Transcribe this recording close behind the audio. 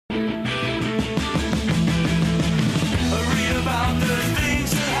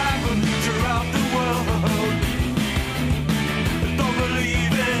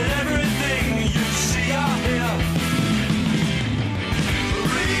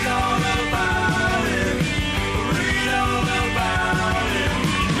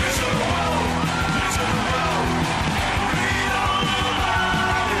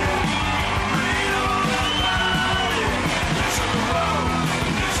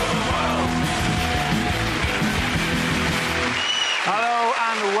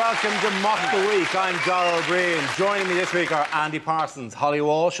welcome to Mock the Week. I'm Dara O'Brien. Joining me this week are Andy Parsons, Holly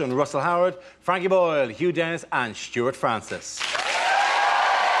Walsh and Russell Howard, Frankie Boyle, Hugh Dennis and Stuart Francis.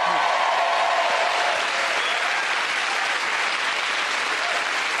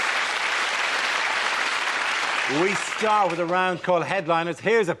 We start with a round called Headliners.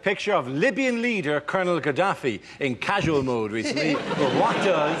 Here's a picture of Libyan leader Colonel Gaddafi in casual mode recently. But what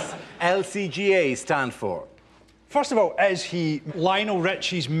does LCGA stand for? First of all, is he Lionel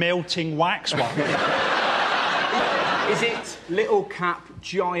Richie's melting waxwork? Is it little cap,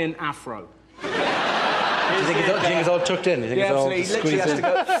 giant afro? Do you think it's all tucked in? Do you think it's all squeezed in?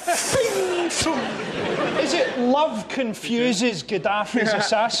 Is it love confuses Gaddafi's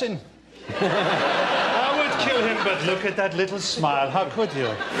assassin? I would kill him, but look at that little smile. How could you?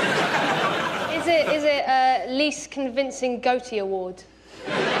 Is it least convincing goatee award?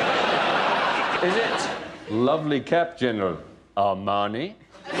 Is it lovely cap, General Armani?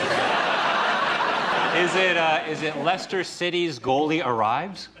 Is it Leicester City's goalie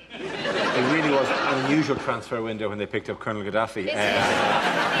arrives? It really was an unusual transfer window when they picked up Colonel Gaddafi. Is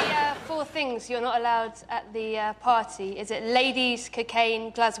it the four things you're not allowed at the party? Is it ladies,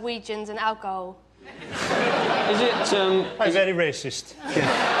 cocaine, Glaswegians and alcohol? Is it, Very racist.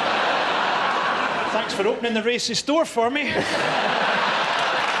 Thanks for opening the racist door for me.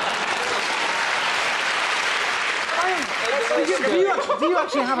 Do you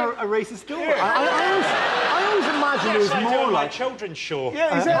actually have a racist store? Yeah. I always imagined it was more like my children's show.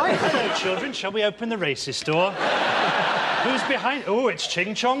 Yeah, exactly. Hello, children. Shall we open the racist door? Who's behind? Oh, it's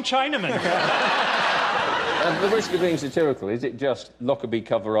Ching Chong Chinaman. At the risk of being satirical, is it just Lockerbie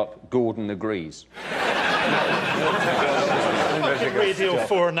cover-up, Gordon agrees? Look at Radio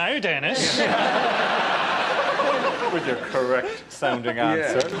 4 now, Dennis. with your correct sounding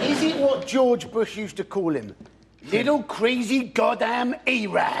answer. Is it what George Bush used to call him? Little crazy goddamn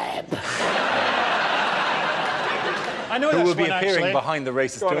Arab. I know who will be appearing behind the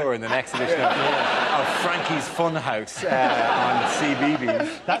racist door in the next edition of Frankie's Funhouse on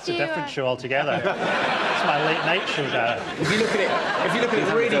CBeebies. That's a different show altogether. It's my late night show, Dad. If you look at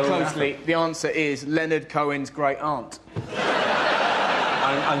it really closely, the answer is Leonard Cohen's great aunt.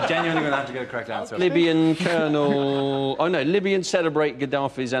 I'm genuinely going to have to get a correct answer. Libyan Colonel... Oh, no, Libyan celebrate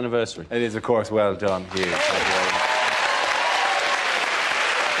Gaddafi's anniversary. It is, of course, well done, Hugh.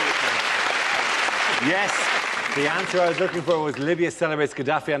 Yes, the answer I was looking for was Libya celebrates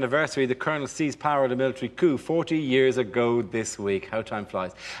Gaddafi anniversary. The colonel seized power at a military coup 40 years ago this week. How time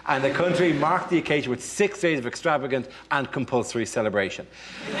flies. And the country marked the occasion with 6 days of extravagant and compulsory celebration.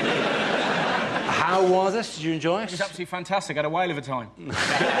 How was it? Did you enjoy it? It was absolutely fantastic. I had a whale of a time.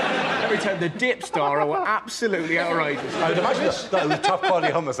 Every time the dip star were absolutely outrageous. I would imagine that was top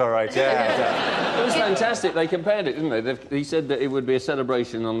quality hummus, all right. Yeah. It was fantastic. They compared it, didn't they? He said that it would be a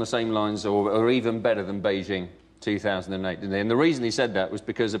celebration on the same lines or even better than Beijing 2008, didn't they? And the reason he said that was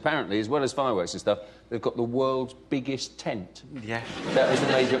because apparently, as well as fireworks and stuff, they've got the world's biggest tent. Yeah. That was a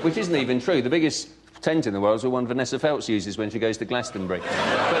major... Which isn't even true. The biggest tent in the world is the one Vanessa Feltz uses when she goes to Glastonbury.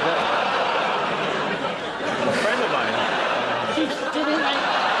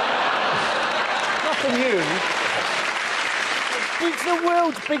 It's the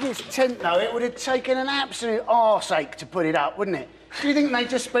world's biggest tent, though. It would have taken an absolute arseache to put it up, wouldn't it? Do you think they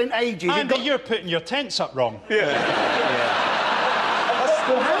just spent ages... Andy, you're putting your tents up wrong. Yeah.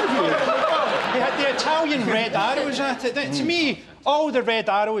 They had the Italian red arrows at it. To me, all the red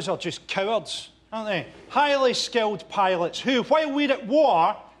arrows are just cowards, aren't they? Highly skilled pilots who, while we're at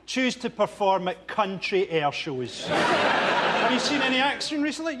war, choose to perform at country air shows. Have you seen any action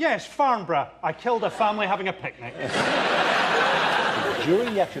recently? Yes, Farnborough. I killed a family having a picnic.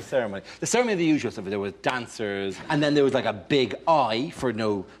 During the actual ceremony, the ceremony, the usual stuff, there was dancers, and then there was like a big eye for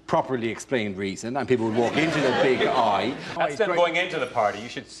no properly explained reason, and people would walk into the big eye. That's them going into the party. You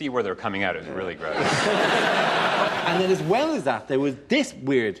should see where they're coming out. It's really great. And then as well as that, there was this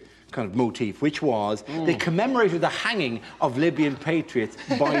weird kind of motif, which was they commemorated the hanging of Libyan patriots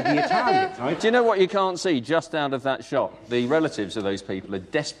by the Italians, right? Do you know what you can't see just out of that shot? The relatives of those people are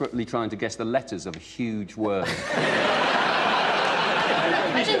desperately trying to guess the letters of a huge word.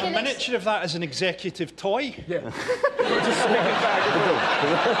 Is there a miniature of that as an executive toy? Yeah. Just stick it back.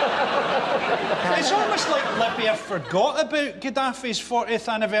 It's almost like Libya forgot about Gaddafi's 40th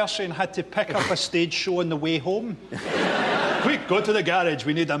anniversary and had to pick up a stage show on the way home. Quick, go to the garage.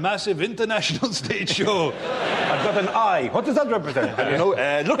 We need a massive international stage show. I've got an eye. What does that represent? I don't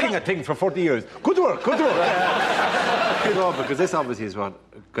know. Looking at things for 40 years. Good work, good work. Good work, because this obviously is what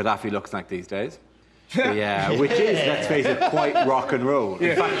Gaddafi looks like these days. Yeah, which is, let's face it, quite rock and roll.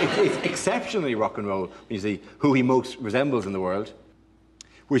 In fact, it's exceptionally rock and roll when you see who he most resembles in the world.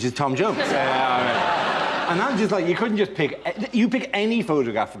 which is Tom Jones. And I'm just like, you couldn't just pick... You pick any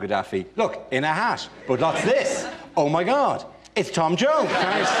photograph of Gaddafi. Look, in a hat. But that's this. Oh, my God. It's Tom Jones.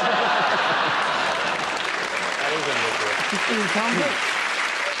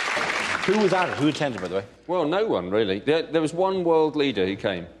 Who was at it? Who attended, by the way? Well, no one, really. There was one world leader who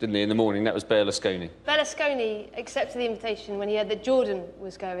came, didn't he, in the morning? That was Berlusconi. Berlusconi accepted the invitation when he heard that Jordan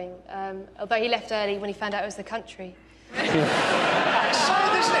was going, although he left early when he found out it was the country. It's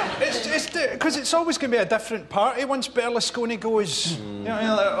sad, isn't it? Because it's always going to be a different party once Berlusconi goes. You know,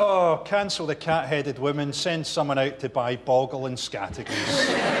 you're like, oh, cancel the cat-headed women, send someone out to buy Boggle and Scattergoose.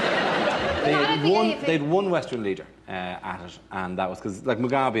 They'd one Western leader at it, and that was because, like,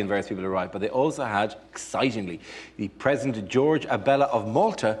 Mugabe and various people arrived, but they also had, excitingly, the President George Abella of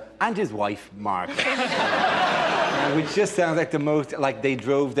Malta and his wife, Margaret. Which just sounds like the most, like they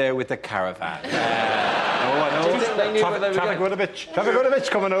drove there with a caravan. Traffic Vodovich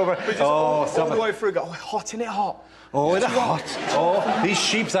coming over. All the way through, go, oh, hot, isn't it hot? Oh, it's hot. Oh, these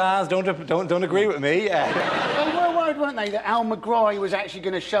sheep's eyes don't agree with me. They were worried, weren't they, that Al Megrahi was actually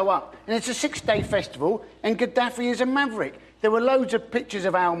going to show up. And it's a 6-day festival, and Gaddafi is a maverick. There were loads of pictures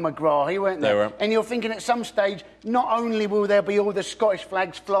of Al Megrahi, weren't there? There were. And you're thinking at some stage, not only will there be all the Scottish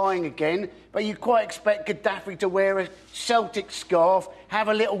flags flying again, but you quite expect Gaddafi to wear a Celtic scarf, have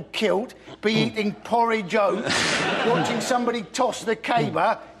a little kilt, be eating porridge oats, watching somebody toss the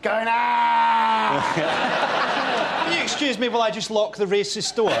caber, going, ah! Will you excuse me while I just lock the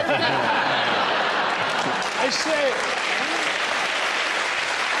racist door? It's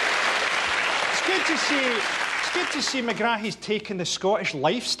good to see... It's good to see Megrahi's taking the Scottish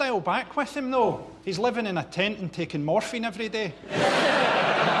lifestyle back with him, though. He's living in a tent and taking morphine every day.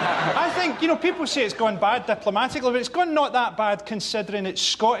 I think, you know, people say it's gone bad diplomatically, but it's gone not that bad considering it's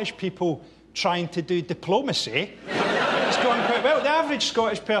Scottish people trying to do diplomacy. It's gone quite well. The average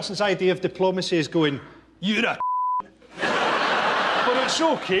Scottish person's idea of diplomacy is going, you're a but it's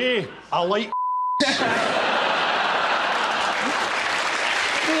OK. I like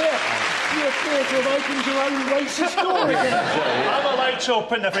You appear to have opened your own racist door again. I'm allowed to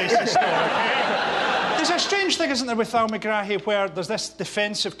open the racist door, OK? There's a strange thing, isn't there, with Al Megrahi, where there's this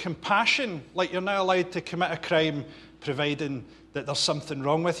defensive compassion, like you're now allowed to commit a crime providing that there's something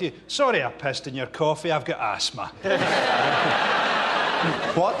wrong with you. Sorry I pissed in your coffee, I've got asthma.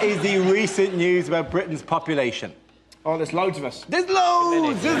 What is the recent news about Britain's population? Oh, there's loads of us. There's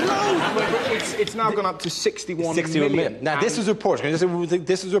loads! There's loads! It's now gone up to 61 million. Now, this was reported.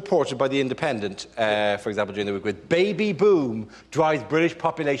 This was reported by The Independent, for example, during the week, with baby boom drives British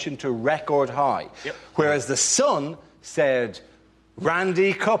population to record high. Yep. Whereas The Sun said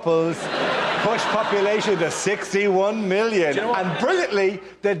randy couples push population to 61 million. You know, and brilliantly,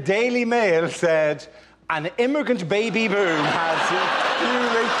 the Daily Mail said an immigrant baby boom has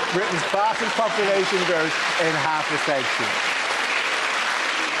fueling Britain's fastest population growth in half a century.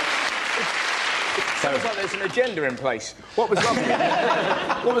 It sounds like there's an agenda in place. What was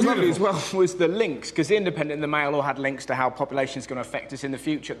lovely as well was the links, because The Independent and the Mail all had links to how population is going to affect us in the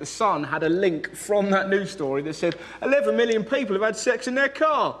future. The Sun had a link from that news story that said 11 million people have had sex in their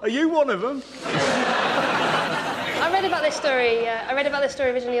car. Are you one of them? I read about this story. I read about this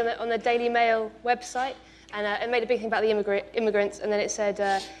story originally on the Daily Mail website, and it made a big thing about the immigrants. And then it said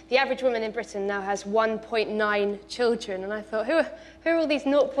the average woman in Britain now has 1.9 children. And I thought, who are all these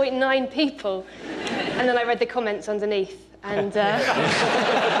 0.9 people? And then I read the comments underneath, and there they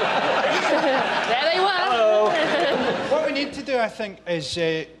were. Hello. What we need to do, I think, is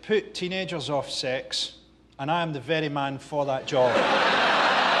put teenagers off sex, and I am the very man for that job.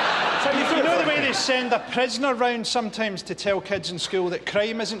 So you know the way they send a prisoner round sometimes to tell kids in school that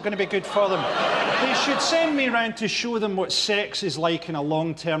crime isn't going to be good for them? They should send me round to show them what sex is like in a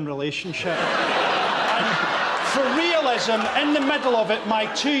long-term relationship. And for realism, in the middle of it, my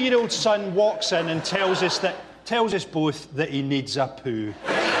 2-year-old son walks in and tells us both that he needs a poo.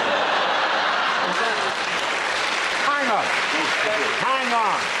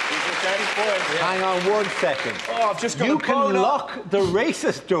 Hang on 1 second. Oh, I've just got You can lock the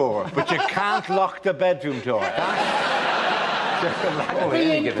racist door, but you can't lock the bedroom door.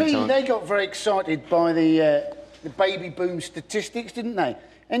 BNP, they got very excited by the baby boom statistics, didn't they?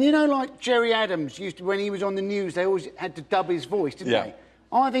 And you know, like Jerry Adams used to, when he was on the news, they always had to dub his voice, didn't they?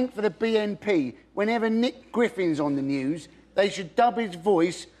 I think for the BNP, whenever Nick Griffin's on the news, they should dub his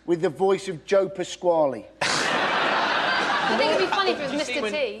voice with the voice of Joe Pasquale. I think it'd be funny if it was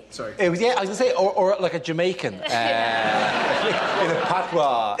Mr. T. Sorry. It was, yeah, I was going to say, or like a Jamaican. In a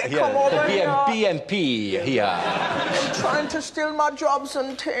patois. Come on, The BNP here. Trying to steal my jobs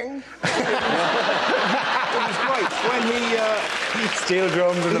and ting. It was great when he Steel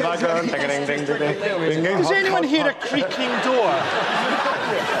drums in the background. Ding, ding, ding, ding, ding. Does anyone hear a creaking door?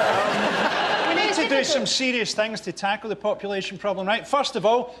 We need to do some serious things to tackle the population problem, right? First of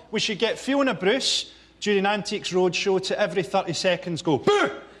all, we should get Fiona Bruce during Antiques Roadshow to every 30 seconds go, boo!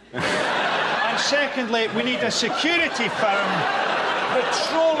 And secondly, we need a security firm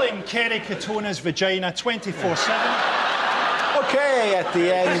patrolling Kerry Katona's vagina 24/7. Okay, at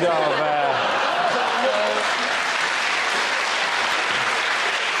the end of...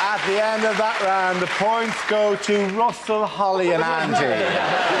 At the end of that round, the points go to Russell, Holly and Andy.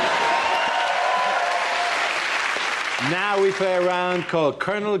 Now we play a round called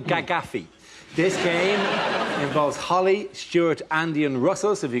Colonel Gagaffey. This game involves Holly, Stuart, Andy and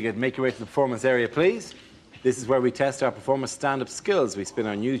Russell, so if you could make your way to the performance area, please. This is where we test our performance stand-up skills. We spin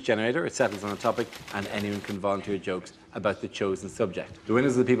our news generator, it settles on a topic, and anyone can volunteer jokes about the chosen subject. The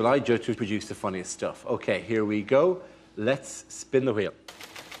winners are the people I judge to produce the funniest stuff. OK, here we go. Let's spin the wheel.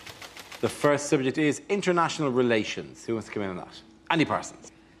 The first subject is international relations. Who wants to come in on that? Andy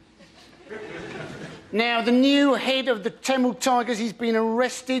Parsons. Now, the new head of the Tamil Tigers, he's been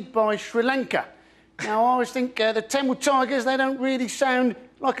arrested by Sri Lanka. Now, I always think the Tamil Tigers, they don't really sound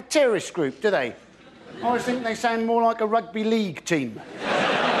like a terrorist group, do they? I always think they sound more like a rugby league team.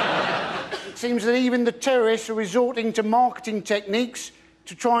 It seems that even the terrorists are resorting to marketing techniques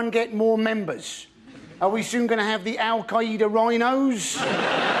to try and get more members. Are we soon going to have the Al-Qaeda Rhinos?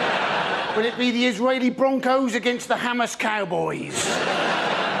 Will it be the Israeli Broncos against the Hamas Cowboys?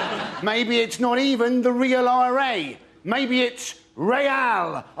 Maybe it's not even the real IRA. Maybe it's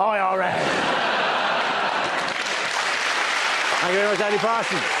Real IRA. Thank you very much, Andy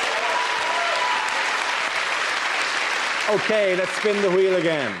Parsons. OK, let's spin the wheel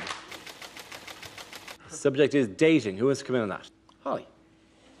again. Subject is dating. Who wants to come in on that? Holly.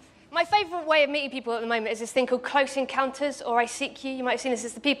 My favourite way of meeting people at the moment is this thing called Close Encounters, or I Seek You. You might have seen this.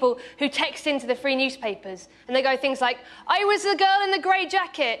 It's the people who text into the free newspapers. And they go things like, I was the girl in the grey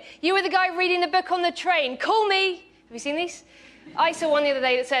jacket. You were the guy reading the book on the train. Call me. Have you seen these? I saw one the other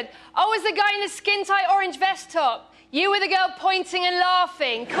day that said, I was the guy in the skin-tight orange vest top. You were the girl pointing and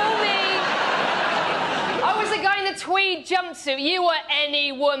laughing. Call me. I was the guy in the tweed jumpsuit. You were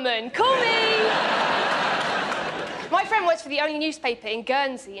any woman. Call me. My friend works for the only newspaper in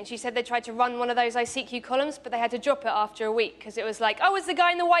Guernsey, and she said they tried to run one of those I Seek You columns, but they had to drop it after a week, because it was like, I was the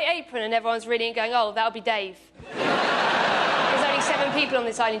guy in the white apron, and everyone's reading and going, oh, that'll be Dave. There's only 7 people on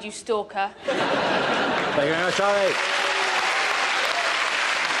this island, you stalker. Thank you very much, Holly.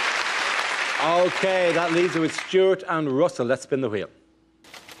 OK, that leaves it with Stuart and Russell. Let's spin the wheel.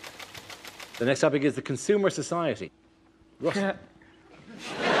 The next topic is the Consumer Society. Russell.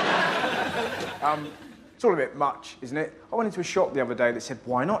 It's all a bit much, isn't it? I went into a shop the other day that said,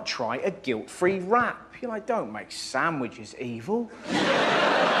 why not try a guilt-free wrap? You're like, don't make sandwiches evil.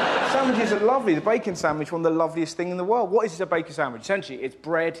 Sandwiches are lovely. The bacon sandwich, one of the loveliest things in the world. What is a bacon sandwich? Essentially, it's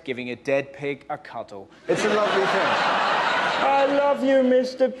bread giving a dead pig a cuddle. It's a lovely thing. I love you,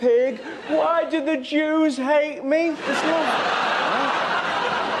 Mr. Pig. Why do the Jews hate me? It's lovely.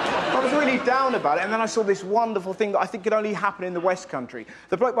 I was really down about it, and then I saw this wonderful thing that I think could only happen in the West Country.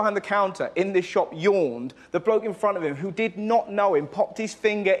 The bloke behind the counter in this shop yawned. The bloke in front of him, who did not know him, popped his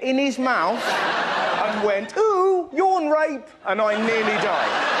finger in his mouth and went, ooh, yawn rape, and I nearly died.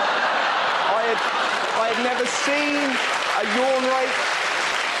 I had never seen a yawn rape.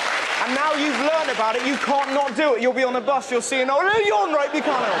 And now you've learned about it, you can't not do it. You'll be on a bus, you'll see an old yawn rape, you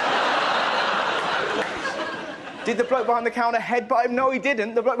can't help it. Did the bloke behind the counter headbutt him? No, he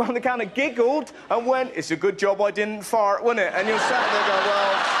didn't. The bloke behind the counter giggled and went, it's a good job I didn't fart, wasn't it? And you're sat there going,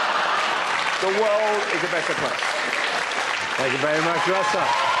 well, the world is a better place. Thank you very much, Russell.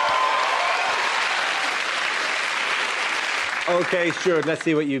 OK, Stuart, let's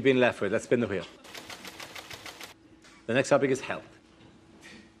see what you've been left with. Let's spin the wheel. The next topic is health.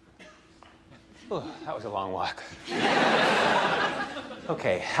 Oh, that was a long walk.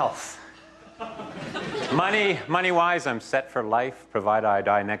 OK, health. Money-wise, I'm set for life, provided I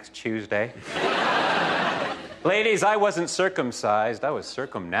die next Tuesday. Ladies, I wasn't circumcised, I was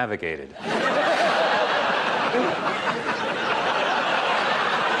circumnavigated.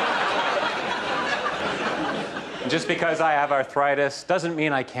 Just because I have arthritis doesn't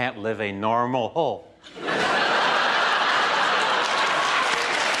mean I can't live a normal whole.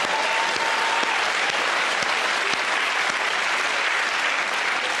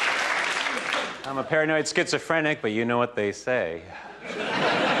 I'm a paranoid schizophrenic, but you know what they say.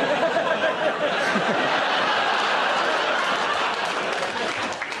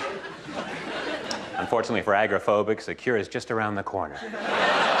 Unfortunately for agoraphobics, the cure is just around the corner.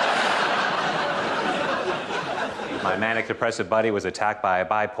 My manic depressive buddy was attacked by a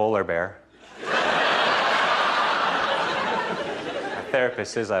bipolar bear. My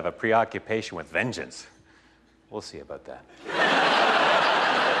therapist says I have a preoccupation with vengeance. We'll see about that.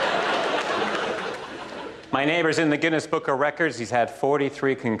 My neighbor's in the Guinness Book of Records. He's had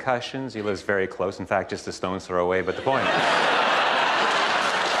 43 concussions. He lives very close. In fact, just a stone's throw away. But the point.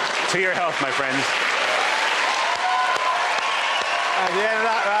 To your health, my friends. At the end of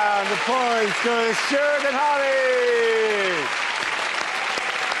that round, the points go to Stuart and Holly.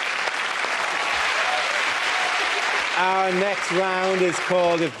 Our next round is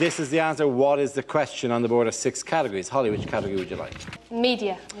called If This Is the Answer, What is the Question? On the board are 6 categories. Holly, which category would you like?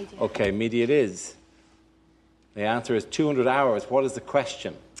 Media. OK, media it is. The answer is 200 hours. What is the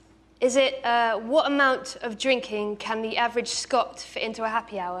question? Is it, what amount of drinking can the average Scot fit into a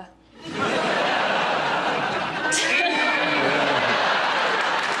happy hour?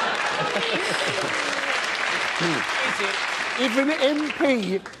 If an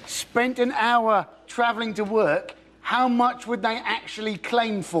MP spent an hour travelling to work, how much would they actually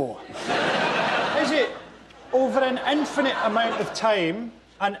claim for? Is it over an infinite amount of time,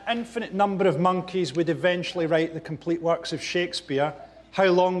 an infinite number of monkeys would eventually write the complete works of Shakespeare? How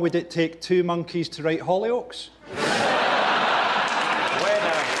long would it take 2 monkeys to write Hollyoaks?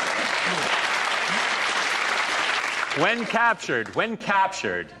 When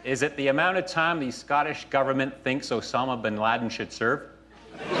captured, is it the amount of time the Scottish government thinks Osama bin Laden should serve?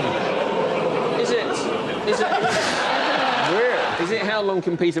 Is it how long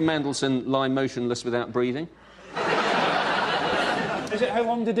can Peter Mandelson lie motionless without breathing? Is it how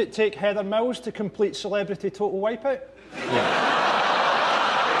long did it take Heather Mills to complete Celebrity Total Wipeout?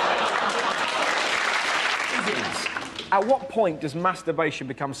 At what point does masturbation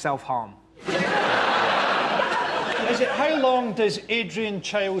become self-harm? Is it how long does Adrian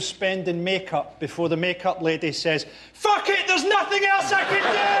Chiles spend in makeup before the makeup lady says, "Fuck it, there's nothing else I can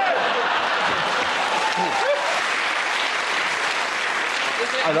do"?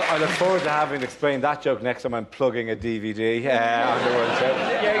 I look forward to having explained that joke next time I'm plugging a DVD on the one show.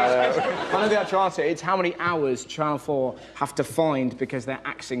 I know the actual answer. It's how many hours Channel 4 have to find because they're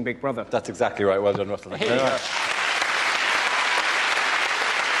axing Big Brother. That's exactly right. Well done, Russell. Thank you very much.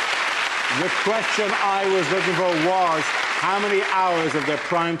 The question I was looking for was, how many hours of their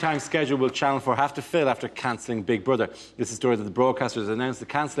primetime schedule will Channel 4 have to fill after cancelling Big Brother? This is a story that the broadcasters announced the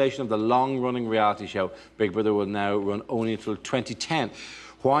cancellation of the long-running reality show. Big Brother will now run only until 2010.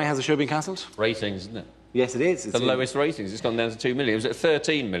 Why has the show been cancelled? Ratings, isn't it? Yes, it is. The lowest ratings. It's gone down to 2 million. It was at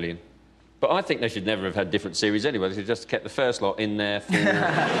 13 million. But I think they should never have had different series anyway. They should just kept the first lot in there for... for a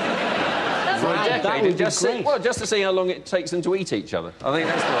decade. That would be just great. just to see how long it takes them to eat each other. I think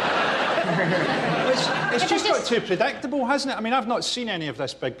that's what... It's just got too predictable, hasn't it? I mean, I've not seen any of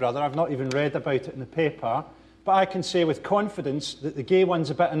this Big Brother. I've not even read about it in the paper. But I can say with confidence that the gay one's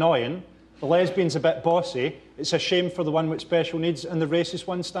a bit annoying, the lesbian's a bit bossy, it's a shame for the one with special needs, and the racist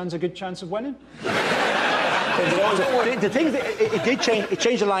one stands a good chance of winning. The thing is, it did change. It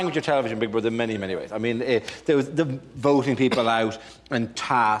changed the language of television, Big Brother, in many, many ways. I mean, there was the voting people out and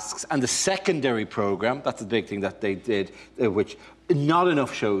tasks, and the secondary programme. That's the big thing that they did, which not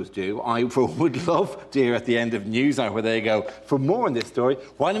enough shows do. I would love to hear at the end of Newsnight where they go, for more on this story,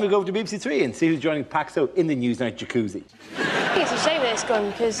 why don't we go over to BBC Three and see who's joining Paxo in the Newsnight jacuzzi? I think it's a shame that it's gone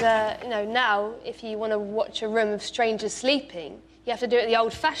because, you know, now if you want to watch a room of strangers sleeping, you have to do it the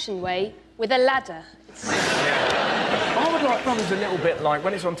old-fashioned way with a ladder. I would like Brothers a little bit like,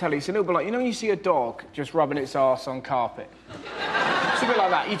 when it's on telly, it's a little bit like, you know when you see a dog just rubbing its arse on carpet? It's a bit like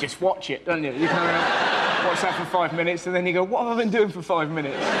that. You just watch it, don't you? You kind of watch that for 5 minutes and then you go, what have I been doing for 5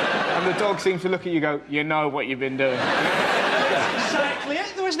 minutes? And the dog seems to look at you and go, you know what you've been doing. Exactly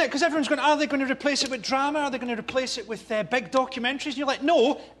it, though, isn't it? Because everyone's going, are they going to replace it with drama? Are they going to replace it with big documentaries? And you're like,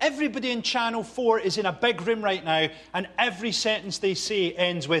 no, everybody in Channel 4 is in a big room right now and every sentence they say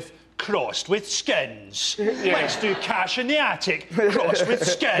ends with crossed with skins. Yeah. Let's do cash in the attic. Crossed with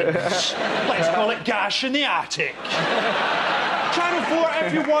skins. Let's call it gash in the attic. Channel 4,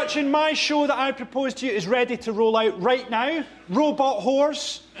 if you're watching, my show that I propose to you is ready to roll out right now. Robot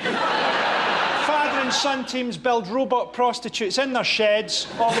whores. Father and son teams build robot prostitutes in their sheds.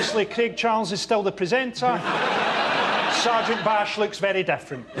 Obviously, Craig Charles is still the presenter. Sergeant Bash looks very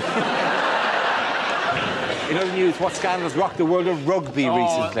different. In other news, what scandal has rocked the world of rugby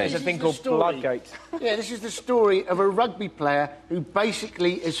recently? There's a thing called Bloodgate. Yeah, this is the story of a rugby player who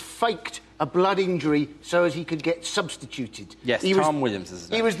basically has faked a blood injury so as he could get substituted. Yes, he Tom Williams is his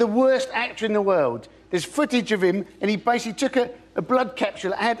name. He was the worst actor in the world. There's footage of him, and he basically took a blood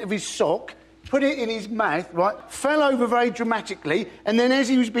capsule out of his sock, put it in his mouth, right, fell over very dramatically, and then as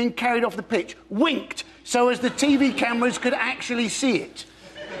he was being carried off the pitch, winked so as the TV cameras could actually see it.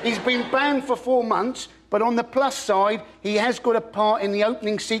 He's been banned for 4 months, but on the plus side, he has got a part in the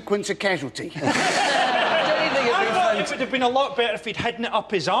opening sequence of Casualty. I thought it would have been a lot better if he'd hidden it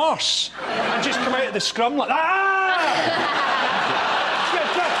up his arse and just come out of the scrum like, ah! You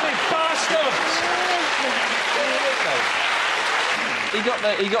dirty bastards!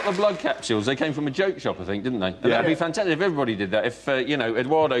 He got the blood capsules. They came from a joke shop, I think, didn't they? And that'd be fantastic if everybody did that. If, you know,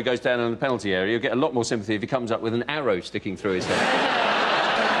 Eduardo goes down in the penalty area, you'll get a lot more sympathy if he comes up with an arrow sticking through his head.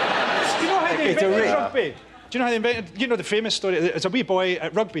 Do you know how they invented rugby? Do you know how they invented... You know the famous story? There's a wee boy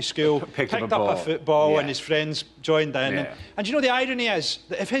at rugby school, picked up a football and his friends joined in. And do you know the irony is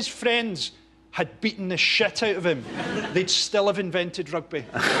that if his friends had beaten the shit out of him, they'd still have invented rugby.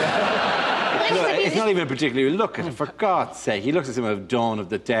 It's not even particularly look at it, for God's sake. He looks at some of Dawn of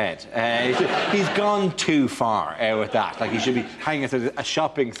the Dead. He's gone too far with that. Like, he should be hanging at a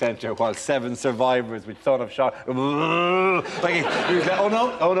shopping centre while 7 survivors with son of shot. Like, he was like, oh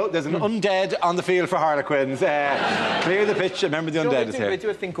no, there's an undead on the field for Harlequins. Clear the pitch, remember the undead is here. They do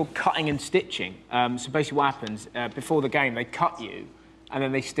a thing called cutting and stitching. So basically what happens, before the game, they cut you, and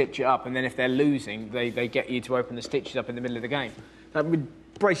then they stitch it up, and then if they're losing, they get you to open the stitches up in the middle of the game. That would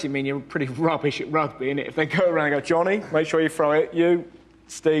basically mean you're pretty rubbish at rugby, innit? If they go around and go, Johnny, make sure you throw it. You,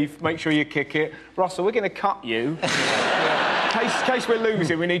 Steve, make sure you kick it. Russell, we're going to cut you. In case we're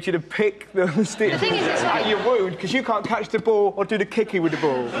losing, we need you to pick the stitches at your wound, because you can't catch the ball or do the kicking with the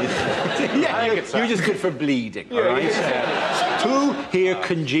ball. You're just good for bleeding, all right? Who here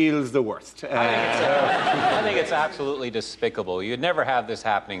congeals the worst? I think it's absolutely despicable. You'd never have this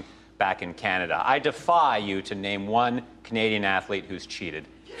happening back in Canada. I defy you to name one Canadian athlete who's cheated.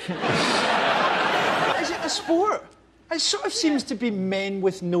 Is it a sport? It sort of seems to be men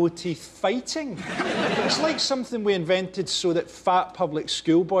with no teeth fighting. It's like something we invented so that fat public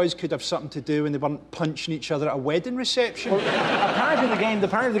schoolboys could have something to do when they weren't punching each other at a wedding reception. Well, apparently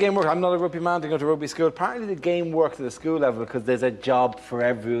the game works. I'm not a rugby man to go to rugby school. Apparently the game works at the school level because there's a job for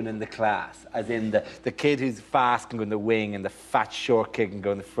everyone in the class. As in the kid who's fast can go in the wing and the fat short kid can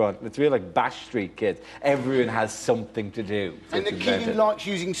go in the front. It's really like Bash Street kids. Everyone has something to do. So and the kid who likes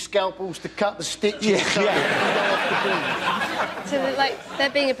using scalpels to cut the stitches. So, like, there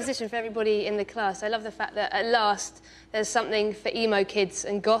being a position for everybody in the class. I love the fact that at last there's something for emo kids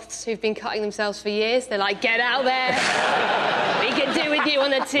and goths who've been cutting themselves for years. They're like, get out there. We can do with you on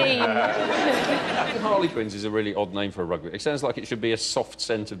the team. Harlequins is a really odd name for a rugby. It sounds like it should be a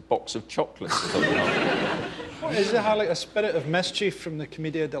soft-scented box of chocolates or something like that. What, is it like a spirit of mischief from the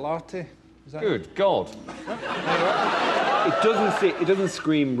Commedia dell'arte? Good God. It doesn't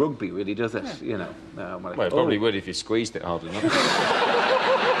scream rugby, really, does it? You know. Well, it probably would if you squeezed it hard enough.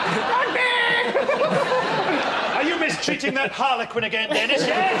 Are you mistreating that Harlequin again, Dennis?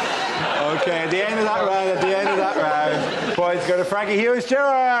 Yes! OK, at the end of that round, points go to Frankie Hughes-Stewart.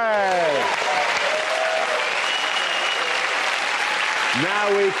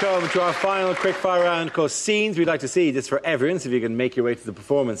 Now we come to our final quickfire round called Scenes We'd Like to See. This is for everyone, so if you can make your way to the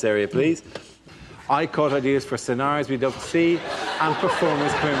performance area, please. I caught ideas for scenarios we'd love to see, and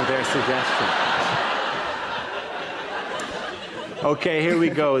performers come in with their suggestions. OK, here we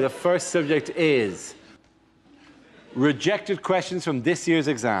go. The first subject is rejected questions from this year's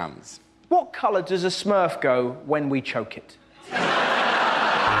exams. What colour does a Smurf go when we choke it?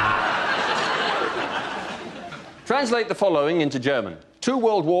 Translate the following into German. 2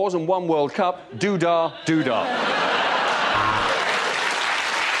 World Wars and 1 World Cup. Doodah, doodah.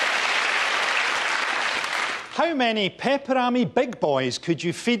 How many Pepperami big boys could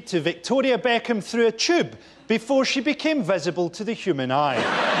you feed to Victoria Beckham through a tube before she became visible to the human eye?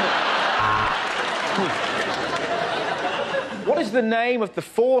 What is the name of the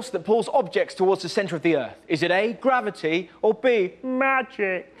force that pulls objects towards the centre of the Earth? Is it A, gravity, or B,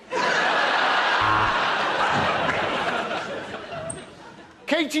 magic?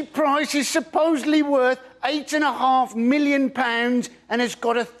 Katie Price is supposedly worth £8.5 million and has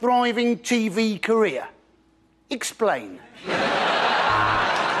got a thriving TV career. Explain.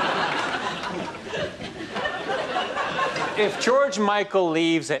 If George Michael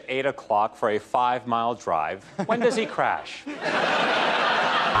leaves at 8 o'clock for a 5-mile drive, when does he crash?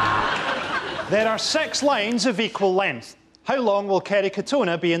 There are 6 lines of equal length. How long will Kerry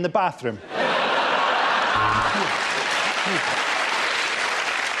Katona be in the bathroom?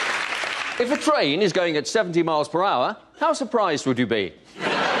 If a train is going at 70 miles per hour, how surprised would you be?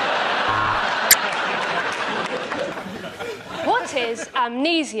 What is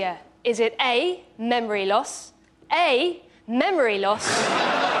amnesia? Is it A, memory loss, A, memory loss,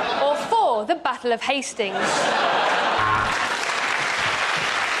 or 4, the Battle of Hastings?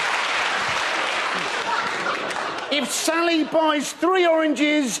 If Sally buys 3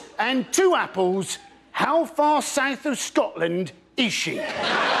 oranges and 2 apples, how far south of Scotland is she?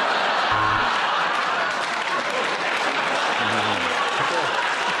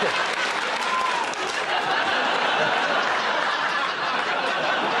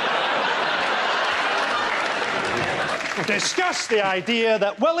 Discuss the idea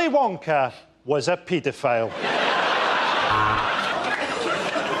that Willy Wonka was a paedophile.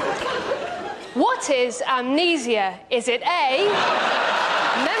 What is amnesia? Is it A,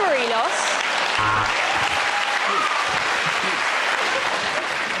 memory loss,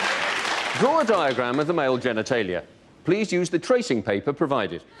 Draw a diagram of the male genitalia. Please use the tracing paper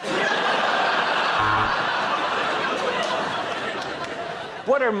provided.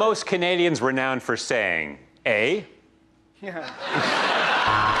 What are most Canadians renowned for saying? A,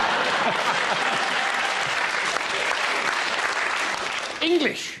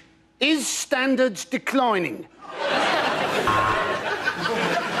 English. Is standards declining?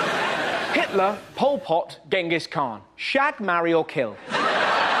 Hitler, Pol Pot, Genghis Khan. Shag, marry or kill.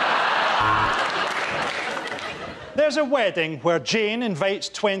 There's a wedding where Jane invites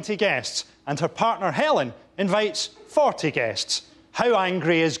 20 guests and her partner Helen invites 40 guests. How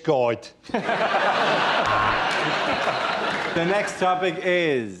angry is God? The next topic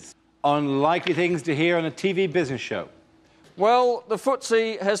is unlikely things to hear on a TV business show. Well, the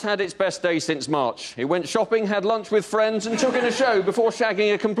footsie has had its best day since March. It went shopping, had lunch with friends and took in a show before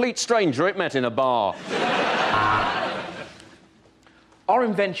shagging a complete stranger it met in a bar. Our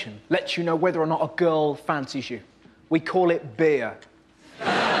invention lets you know whether or not a girl fancies you. We call it beer.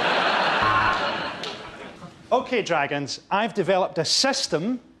 OK, Dragons, I've developed a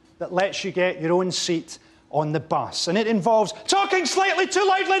system that lets you get your own seat on the bus, and it involves talking slightly too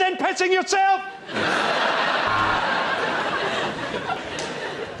loudly, then pissing yourself.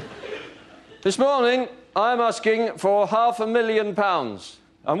 This morning, I'm asking for £500,000.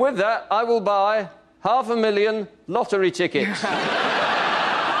 And with that, I will buy 500,000 lottery tickets.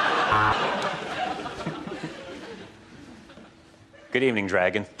 good evening,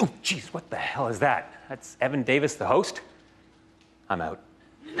 Dragon. Oh, jeez, what the hell is that? That's Evan Davis, the host? I'm out.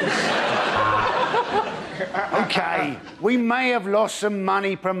 OK, we may have lost some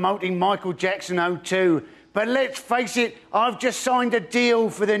money promoting Michael Jackson O2, but let's face it, I've just signed a deal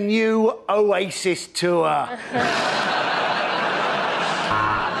for the new Oasis tour.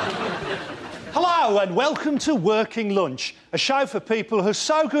 Hello and welcome to Working Lunch, a show for people who are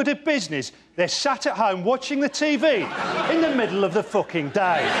so good at business they're sat at home watching the TV in the middle of the fucking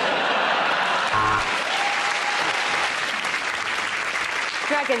day.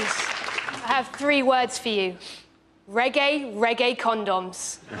 Dragons, I have 3 words for you. Reggae, reggae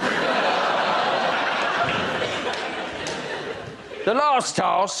condoms. The last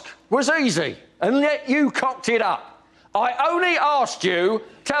task was easy, and yet you cocked it up. I only asked you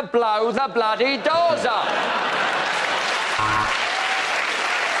to blow the bloody doors up.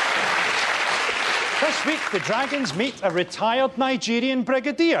 This week, the Dragons meet a retired Nigerian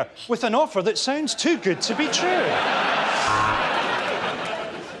brigadier with an offer that sounds too good to be true.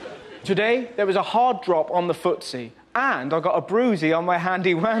 Today, there was a hard drop on the footsie, and I got a bruisey on my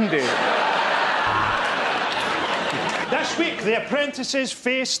handy-wandy. This week, the apprentices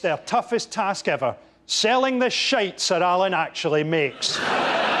face their toughest task ever, selling the shite Sir Alan actually makes. OK,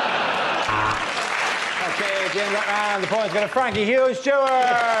 James, and the point's going to Frankie Hughes-Stewart.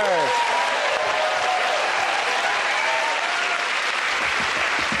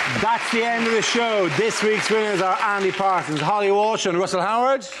 That's the end of the show. This week's winners are Andy Parsons, Holly Walsh and Russell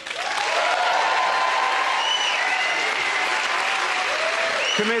Howard.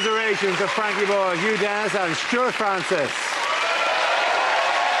 Commiserations to Frankie Boyle, Hugh Dennis and Stuart Francis.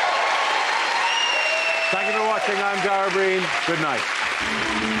 Thank you for watching. I'm Dara Breen. Good night.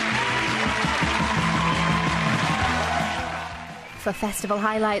 For festival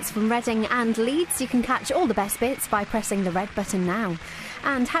highlights from Reading and Leeds, you can catch all the best bits by pressing the red button now.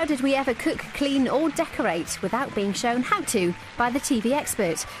 And how did we ever cook, clean or decorate without being shown how to by the TV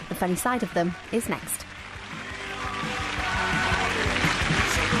expert? The funny side of them is next.